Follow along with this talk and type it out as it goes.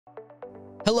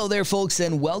Hello there folks,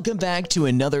 and welcome back to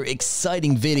another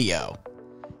exciting video.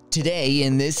 Today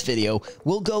in this video,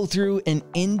 we'll go through an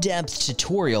in-depth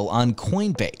tutorial on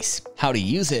Coinbase, how to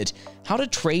use it, how to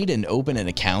trade and open an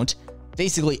account,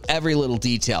 basically every little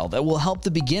detail that will help the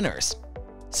beginners.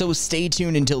 So stay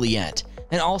tuned until the end,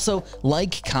 and also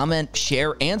like, comment,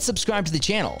 share, and subscribe to the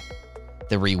channel.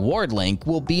 The reward link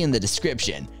will be in the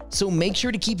description, so make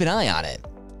sure to keep an eye on it.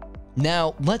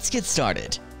 Now let's get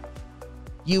started.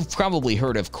 You've probably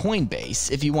heard of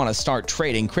Coinbase if you want to start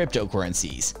trading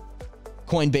cryptocurrencies.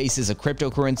 Coinbase is a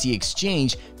cryptocurrency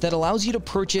exchange that allows you to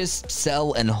purchase,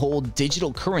 sell, and hold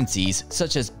digital currencies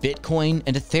such as Bitcoin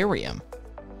and Ethereum.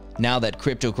 Now that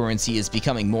cryptocurrency is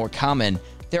becoming more common,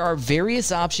 there are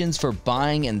various options for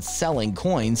buying and selling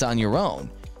coins on your own,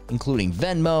 including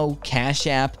Venmo, Cash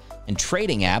App, and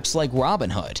trading apps like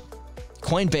Robinhood.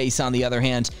 Coinbase, on the other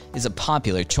hand, is a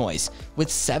popular choice, with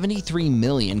 73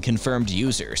 million confirmed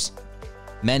users.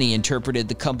 Many interpreted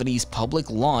the company's public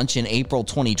launch in April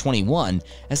 2021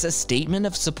 as a statement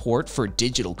of support for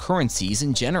digital currencies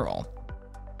in general.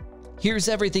 Here's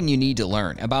everything you need to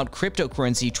learn about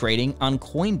cryptocurrency trading on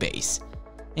Coinbase,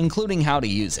 including how to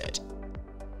use it.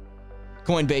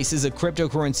 Coinbase is a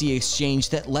cryptocurrency exchange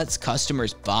that lets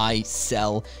customers buy,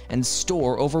 sell, and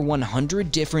store over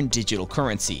 100 different digital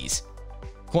currencies.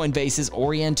 Coinbase is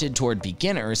oriented toward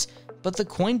beginners, but the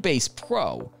Coinbase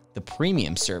Pro, the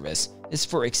premium service, is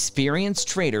for experienced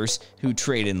traders who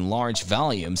trade in large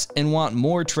volumes and want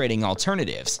more trading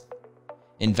alternatives.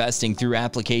 Investing through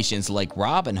applications like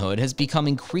Robinhood has become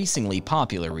increasingly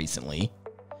popular recently.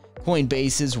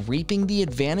 Coinbase is reaping the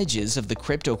advantages of the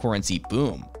cryptocurrency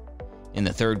boom. In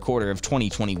the third quarter of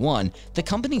 2021, the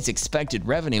company's expected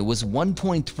revenue was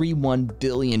 $1.31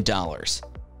 billion.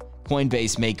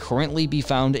 Coinbase may currently be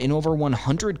found in over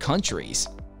 100 countries.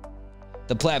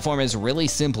 The platform is really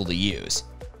simple to use.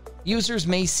 Users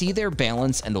may see their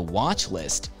balance and a watch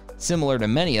list, similar to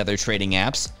many other trading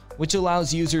apps, which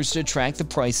allows users to track the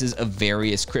prices of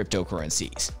various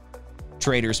cryptocurrencies.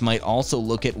 Traders might also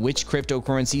look at which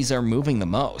cryptocurrencies are moving the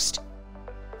most.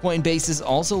 Coinbase is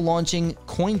also launching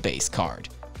Coinbase Card,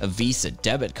 a Visa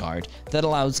debit card that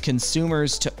allows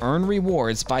consumers to earn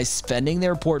rewards by spending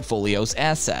their portfolio's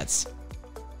assets.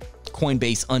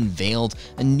 Coinbase unveiled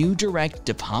a new direct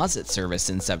deposit service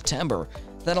in September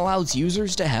that allows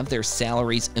users to have their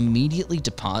salaries immediately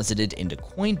deposited into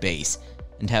Coinbase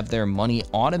and have their money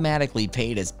automatically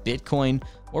paid as Bitcoin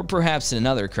or perhaps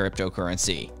another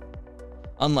cryptocurrency.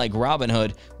 Unlike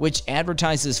Robinhood, which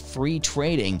advertises free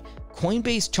trading,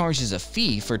 Coinbase charges a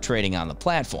fee for trading on the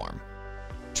platform.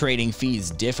 Trading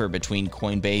fees differ between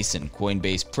Coinbase and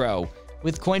Coinbase Pro,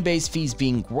 with Coinbase fees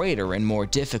being greater and more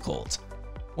difficult.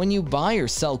 When you buy or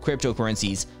sell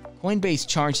cryptocurrencies, Coinbase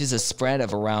charges a spread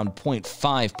of around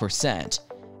 0.5%,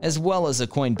 as well as a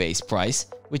Coinbase price,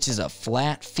 which is a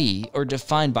flat fee or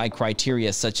defined by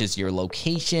criteria such as your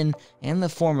location and the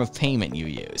form of payment you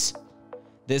use.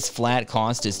 This flat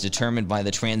cost is determined by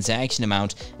the transaction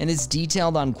amount and is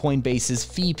detailed on Coinbase's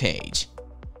fee page.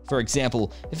 For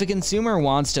example, if a consumer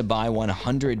wants to buy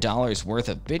 $100 worth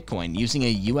of Bitcoin using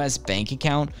a US bank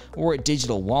account or a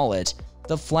digital wallet,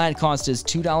 the flat cost is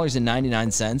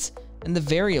 $2.99 and the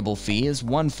variable fee is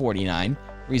 $1.49,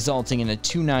 resulting in a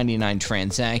 $2.99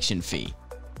 transaction fee.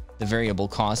 The variable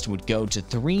cost would go to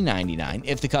 $3.99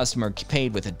 if the customer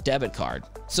paid with a debit card,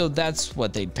 so that's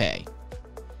what they'd pay.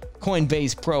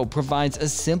 Coinbase Pro provides a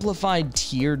simplified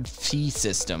tiered fee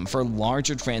system for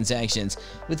larger transactions,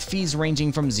 with fees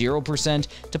ranging from 0%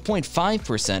 to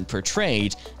 0.5% per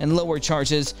trade and lower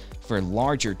charges for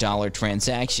larger dollar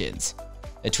transactions.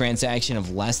 A transaction of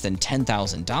less than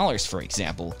 $10,000, for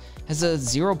example, has a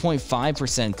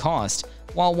 0.5% cost,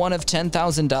 while one of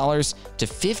 $10,000 to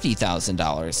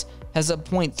 $50,000 has a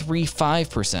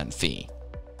 0.35% fee.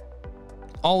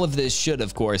 All of this should,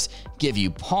 of course, give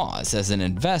you pause as an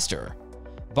investor.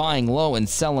 Buying low and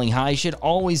selling high should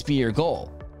always be your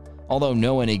goal. Although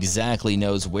no one exactly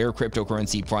knows where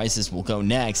cryptocurrency prices will go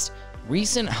next,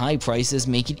 recent high prices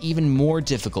make it even more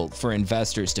difficult for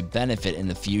investors to benefit in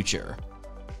the future.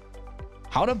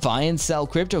 How to buy and sell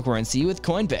cryptocurrency with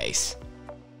Coinbase.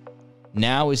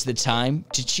 Now is the time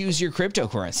to choose your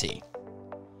cryptocurrency.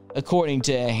 According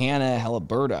to Hannah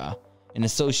Haliburda, an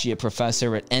associate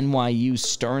professor at NYU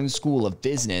Stern School of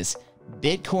Business,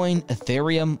 Bitcoin,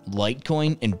 Ethereum,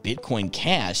 Litecoin, and Bitcoin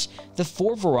Cash, the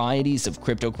four varieties of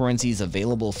cryptocurrencies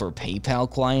available for PayPal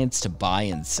clients to buy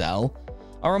and sell,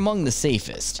 are among the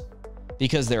safest.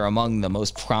 Because they're among the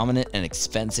most prominent and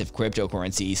expensive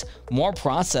cryptocurrencies, more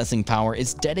processing power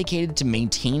is dedicated to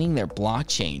maintaining their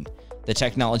blockchain, the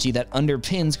technology that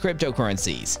underpins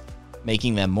cryptocurrencies,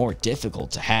 making them more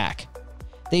difficult to hack.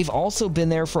 They've also been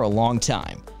there for a long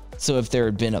time, so if there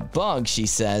had been a bug, she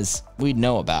says, we'd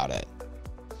know about it.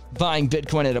 Buying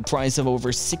Bitcoin at a price of over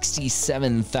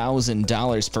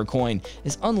 $67,000 per coin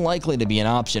is unlikely to be an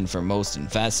option for most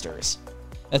investors.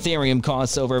 Ethereum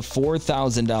costs over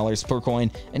 $4,000 per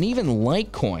coin, and even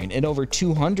Litecoin at over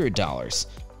 $200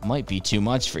 might be too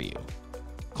much for you.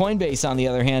 Coinbase, on the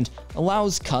other hand,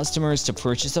 allows customers to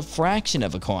purchase a fraction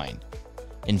of a coin.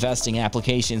 Investing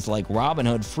applications like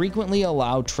Robinhood frequently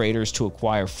allow traders to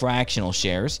acquire fractional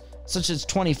shares, such as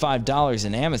 $25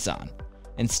 in Amazon,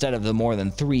 instead of the more than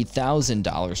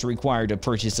 $3,000 required to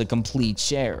purchase a complete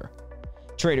share.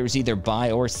 Traders either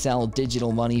buy or sell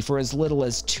digital money for as little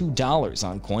as $2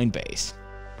 on Coinbase.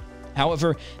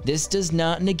 However, this does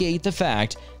not negate the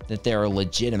fact that there are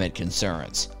legitimate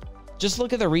concerns. Just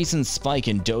look at the recent spike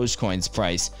in Dogecoin's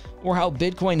price, or how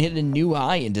Bitcoin hit a new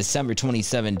high in December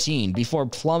 2017 before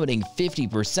plummeting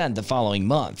 50% the following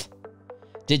month.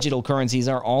 Digital currencies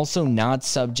are also not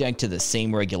subject to the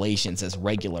same regulations as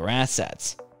regular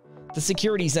assets. The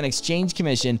Securities and Exchange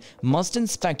Commission must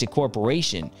inspect a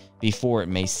corporation before it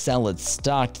may sell its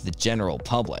stock to the general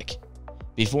public.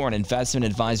 Before an investment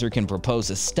advisor can propose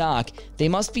a stock, they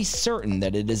must be certain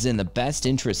that it is in the best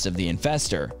interest of the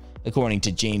investor, according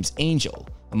to James Angel,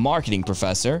 a marketing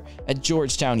professor at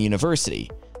Georgetown University.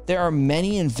 There are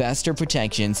many investor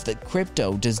protections that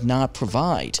crypto does not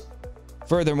provide.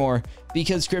 Furthermore,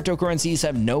 because cryptocurrencies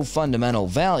have no fundamental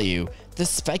value, the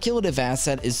speculative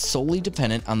asset is solely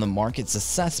dependent on the market's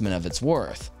assessment of its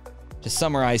worth. To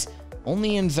summarize,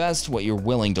 only invest what you're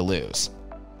willing to lose.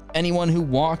 Anyone who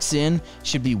walks in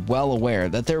should be well aware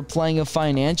that they're playing a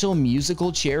financial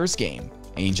musical chairs game,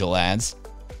 Angel adds.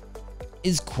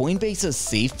 Is Coinbase a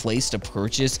safe place to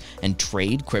purchase and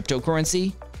trade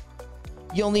cryptocurrency?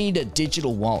 You'll need a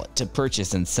digital wallet to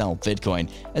purchase and sell Bitcoin,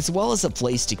 as well as a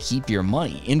place to keep your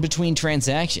money in between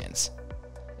transactions.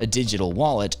 A digital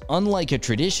wallet, unlike a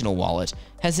traditional wallet,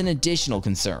 has an additional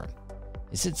concern.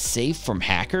 Is it safe from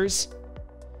hackers?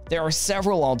 There are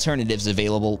several alternatives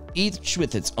available, each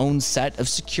with its own set of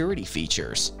security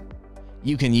features.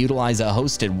 You can utilize a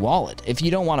hosted wallet if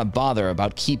you don't want to bother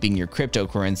about keeping your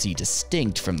cryptocurrency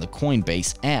distinct from the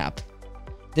Coinbase app.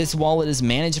 This wallet is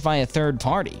managed by a third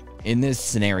party, in this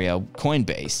scenario,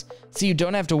 Coinbase, so you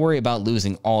don't have to worry about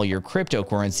losing all your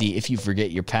cryptocurrency if you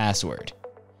forget your password.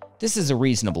 This is a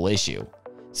reasonable issue.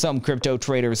 Some crypto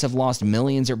traders have lost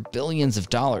millions or billions of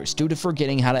dollars due to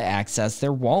forgetting how to access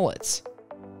their wallets.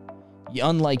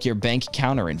 Unlike your bank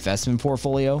account or investment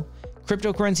portfolio,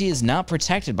 cryptocurrency is not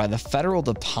protected by the Federal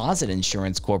Deposit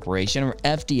Insurance Corporation, or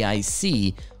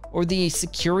FDIC, or the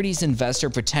Securities Investor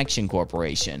Protection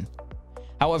Corporation.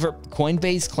 However,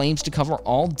 Coinbase claims to cover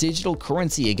all digital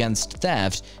currency against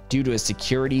theft due to a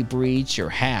security breach or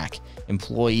hack,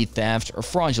 employee theft, or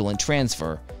fraudulent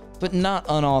transfer, but not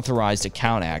unauthorized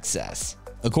account access.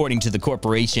 According to the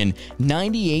corporation,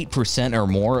 98% or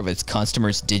more of its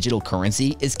customers' digital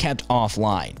currency is kept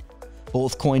offline.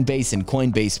 Both Coinbase and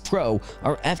Coinbase Pro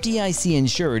are FDIC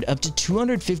insured up to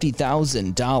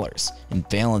 $250,000 in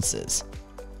balances.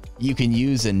 You can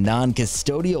use a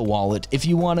non-custodial wallet if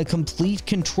you want a complete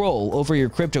control over your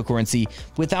cryptocurrency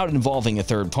without involving a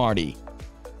third party.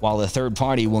 While the third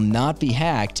party will not be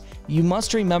hacked, you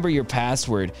must remember your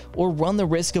password or run the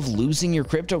risk of losing your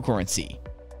cryptocurrency.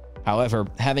 However,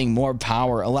 having more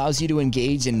power allows you to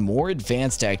engage in more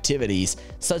advanced activities,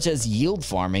 such as yield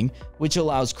farming, which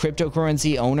allows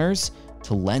cryptocurrency owners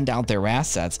to lend out their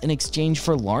assets in exchange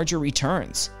for larger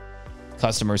returns.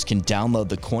 Customers can download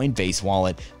the Coinbase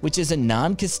wallet, which is a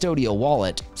non-custodial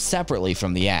wallet, separately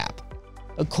from the app.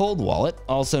 A cold wallet,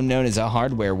 also known as a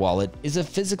hardware wallet, is a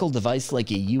physical device like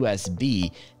a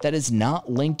USB that is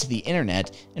not linked to the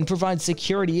internet and provides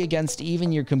security against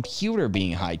even your computer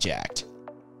being hijacked.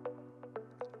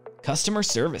 Customer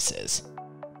services.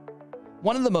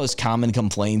 One of the most common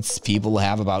complaints people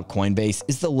have about Coinbase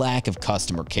is the lack of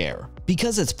customer care.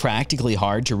 Because it's practically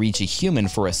hard to reach a human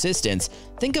for assistance,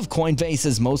 think of Coinbase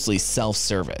as mostly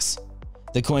self-service.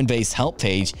 The Coinbase help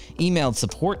page, emailed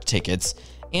support tickets,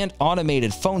 and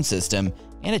automated phone system,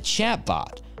 and a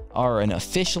chatbot are an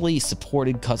officially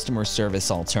supported customer service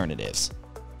alternatives.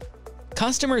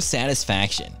 Customer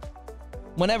satisfaction.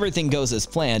 When everything goes as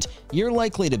planned, you're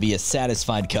likely to be a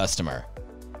satisfied customer.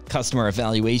 Customer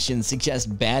evaluations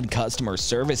suggest bad customer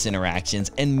service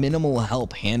interactions and minimal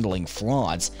help handling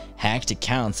frauds, hacked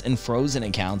accounts, and frozen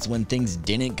accounts when things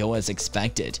didn't go as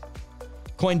expected.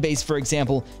 Coinbase, for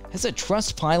example, has a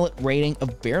Trustpilot rating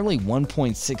of barely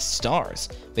 1.6 stars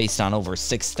based on over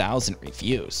 6,000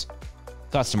 reviews.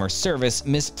 Customer service,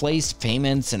 misplaced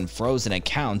payments, and frozen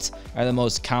accounts are the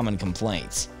most common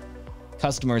complaints.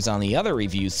 Customers on the other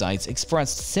review sites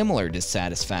expressed similar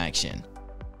dissatisfaction.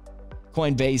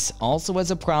 Coinbase also has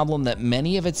a problem that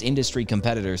many of its industry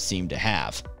competitors seem to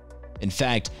have. In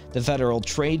fact, the Federal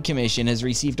Trade Commission has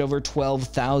received over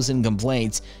 12,000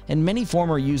 complaints, and many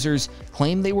former users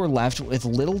claim they were left with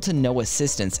little to no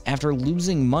assistance after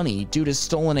losing money due to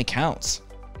stolen accounts.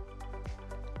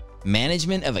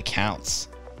 Management of accounts.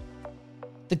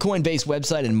 The Coinbase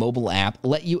website and mobile app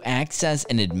let you access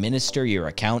and administer your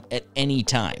account at any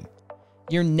time.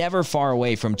 You're never far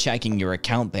away from checking your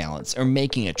account balance or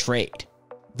making a trade.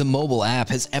 The mobile app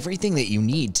has everything that you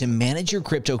need to manage your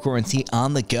cryptocurrency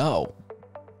on the go.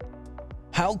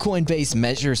 How Coinbase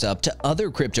measures up to other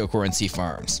cryptocurrency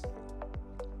firms.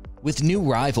 With new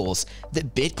rivals, the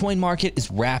Bitcoin market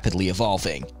is rapidly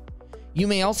evolving. You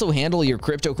may also handle your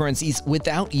cryptocurrencies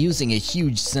without using a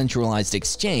huge centralized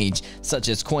exchange such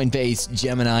as Coinbase,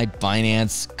 Gemini,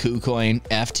 Binance, KuCoin,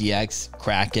 FTX,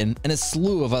 Kraken, and a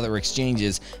slew of other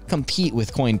exchanges compete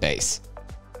with Coinbase.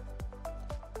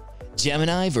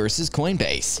 Gemini versus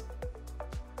Coinbase.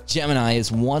 Gemini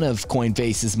is one of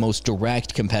Coinbase's most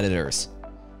direct competitors.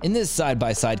 In this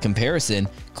side-by-side comparison,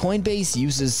 Coinbase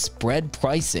uses spread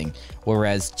pricing,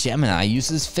 whereas Gemini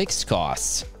uses fixed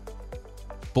costs.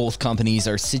 Both companies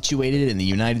are situated in the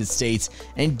United States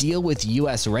and deal with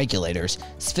U.S. regulators,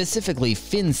 specifically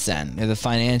FinCEN, or the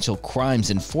Financial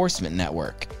Crimes Enforcement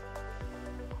Network.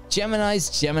 Gemini's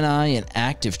Gemini and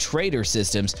active trader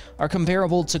systems are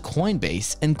comparable to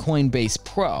Coinbase and Coinbase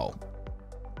Pro.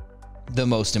 The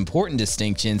most important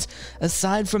distinctions,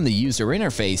 aside from the user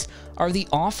interface, are the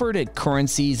offered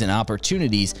currencies and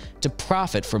opportunities to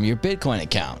profit from your Bitcoin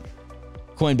account.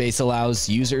 Coinbase allows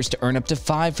users to earn up to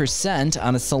 5%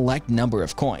 on a select number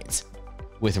of coins.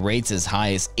 With rates as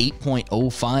high as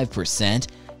 8.05%,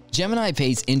 Gemini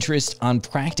pays interest on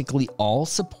practically all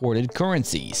supported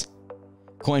currencies.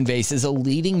 Coinbase is a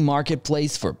leading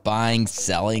marketplace for buying,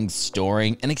 selling,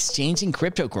 storing, and exchanging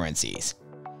cryptocurrencies.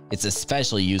 It's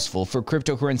especially useful for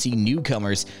cryptocurrency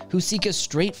newcomers who seek a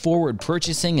straightforward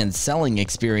purchasing and selling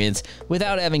experience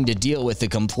without having to deal with the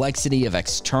complexity of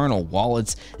external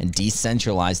wallets and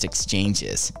decentralized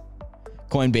exchanges.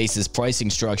 Coinbase's pricing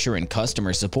structure and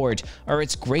customer support are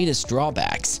its greatest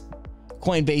drawbacks.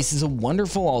 Coinbase is a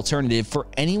wonderful alternative for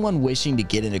anyone wishing to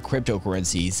get into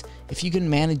cryptocurrencies if you can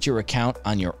manage your account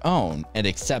on your own and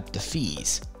accept the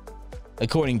fees.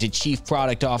 According to Chief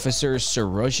Product Officer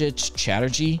Surojit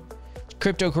Chatterjee,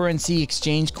 cryptocurrency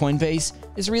exchange Coinbase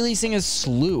is releasing a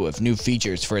slew of new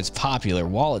features for its popular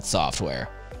wallet software.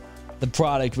 The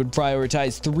product would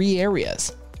prioritize three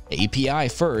areas: API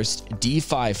first,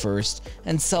 DeFi first,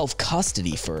 and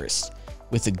self-custody first,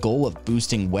 with the goal of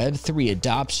boosting Web3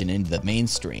 adoption into the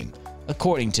mainstream,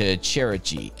 according to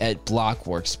Chatterjee at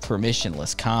Blockworks'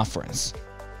 Permissionless Conference.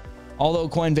 Although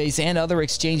Coinbase and other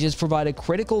exchanges provide a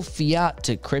critical fiat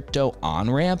to crypto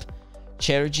on-ramp,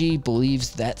 Chatterjee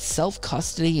believes that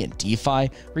self-custody and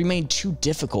DeFi remain too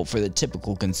difficult for the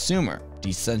typical consumer,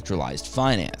 decentralized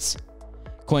finance.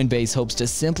 Coinbase hopes to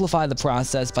simplify the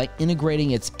process by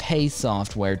integrating its Pay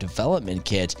software development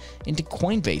kit into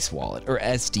Coinbase Wallet, or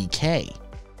SDK.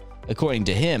 According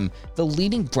to him, the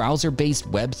leading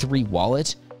browser-based Web3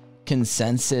 wallet,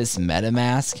 Consensus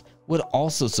MetaMask, would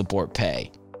also support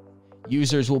Pay.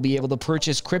 Users will be able to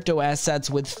purchase crypto assets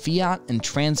with fiat and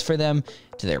transfer them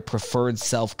to their preferred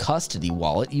self-custody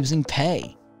wallet using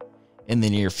Pay. In the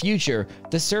near future,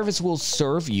 the service will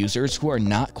serve users who are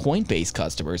not Coinbase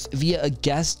customers via a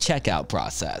guest checkout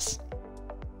process.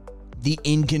 The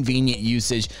inconvenient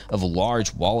usage of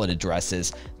large wallet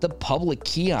addresses, the public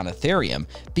key on Ethereum,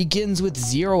 begins with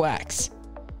 0x,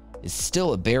 is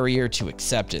still a barrier to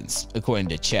acceptance, according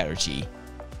to Chatterjee.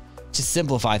 To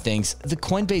simplify things, the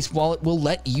Coinbase wallet will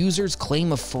let users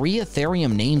claim a free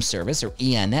Ethereum name service, or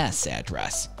ENS,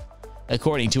 address.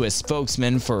 According to a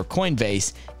spokesman for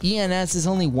Coinbase, ENS is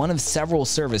only one of several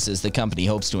services the company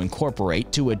hopes to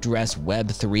incorporate to address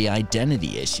Web3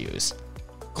 identity issues.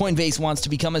 Coinbase wants to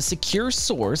become a secure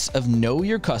source of Know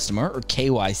Your Customer, or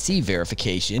KYC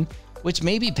verification, which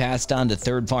may be passed on to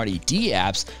third-party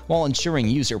dApps while ensuring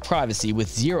user privacy with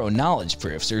Zero Knowledge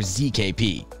Proofs, or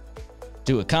ZKP.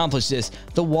 To accomplish this,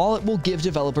 the wallet will give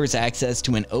developers access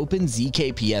to an open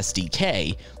ZKP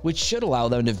SDK, which should allow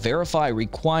them to verify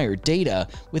required data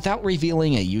without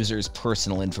revealing a user's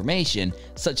personal information,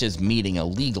 such as meeting a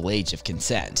legal age of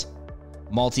consent.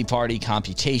 Multi-Party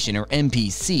Computation, or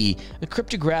MPC, a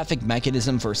cryptographic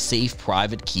mechanism for safe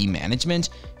private key management,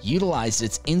 utilized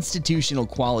its institutional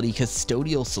quality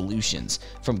custodial solutions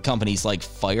from companies like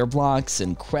Fireblocks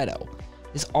and Credo,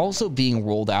 is also being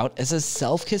rolled out as a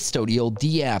self-custodial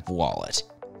dApp wallet.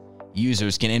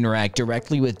 Users can interact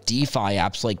directly with DeFi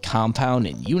apps like Compound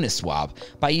and Uniswap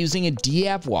by using a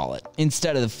DApp wallet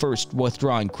instead of first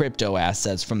withdrawing crypto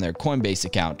assets from their Coinbase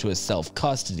account to a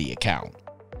self-custody account.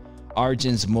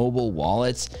 Argin's mobile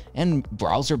wallets and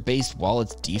browser-based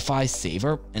wallets DeFi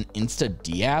Saver and Insta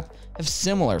DApp have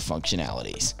similar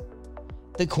functionalities.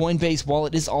 The Coinbase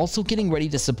wallet is also getting ready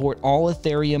to support all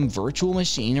Ethereum virtual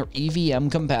machine or EVM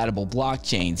compatible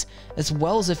blockchains, as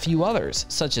well as a few others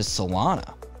such as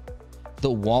Solana.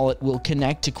 The wallet will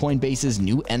connect to Coinbase's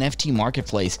new NFT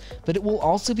marketplace, but it will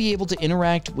also be able to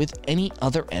interact with any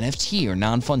other NFT or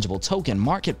non-fungible token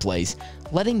marketplace,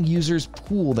 letting users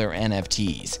pool their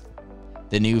NFTs.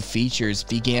 The new features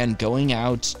began going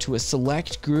out to a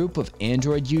select group of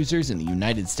Android users in the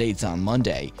United States on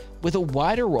Monday, with a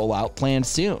wider rollout planned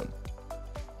soon.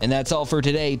 And that's all for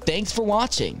today. Thanks for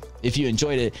watching. If you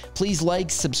enjoyed it, please like,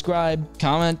 subscribe,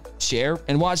 comment, share,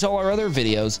 and watch all our other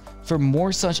videos for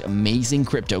more such amazing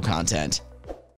crypto content.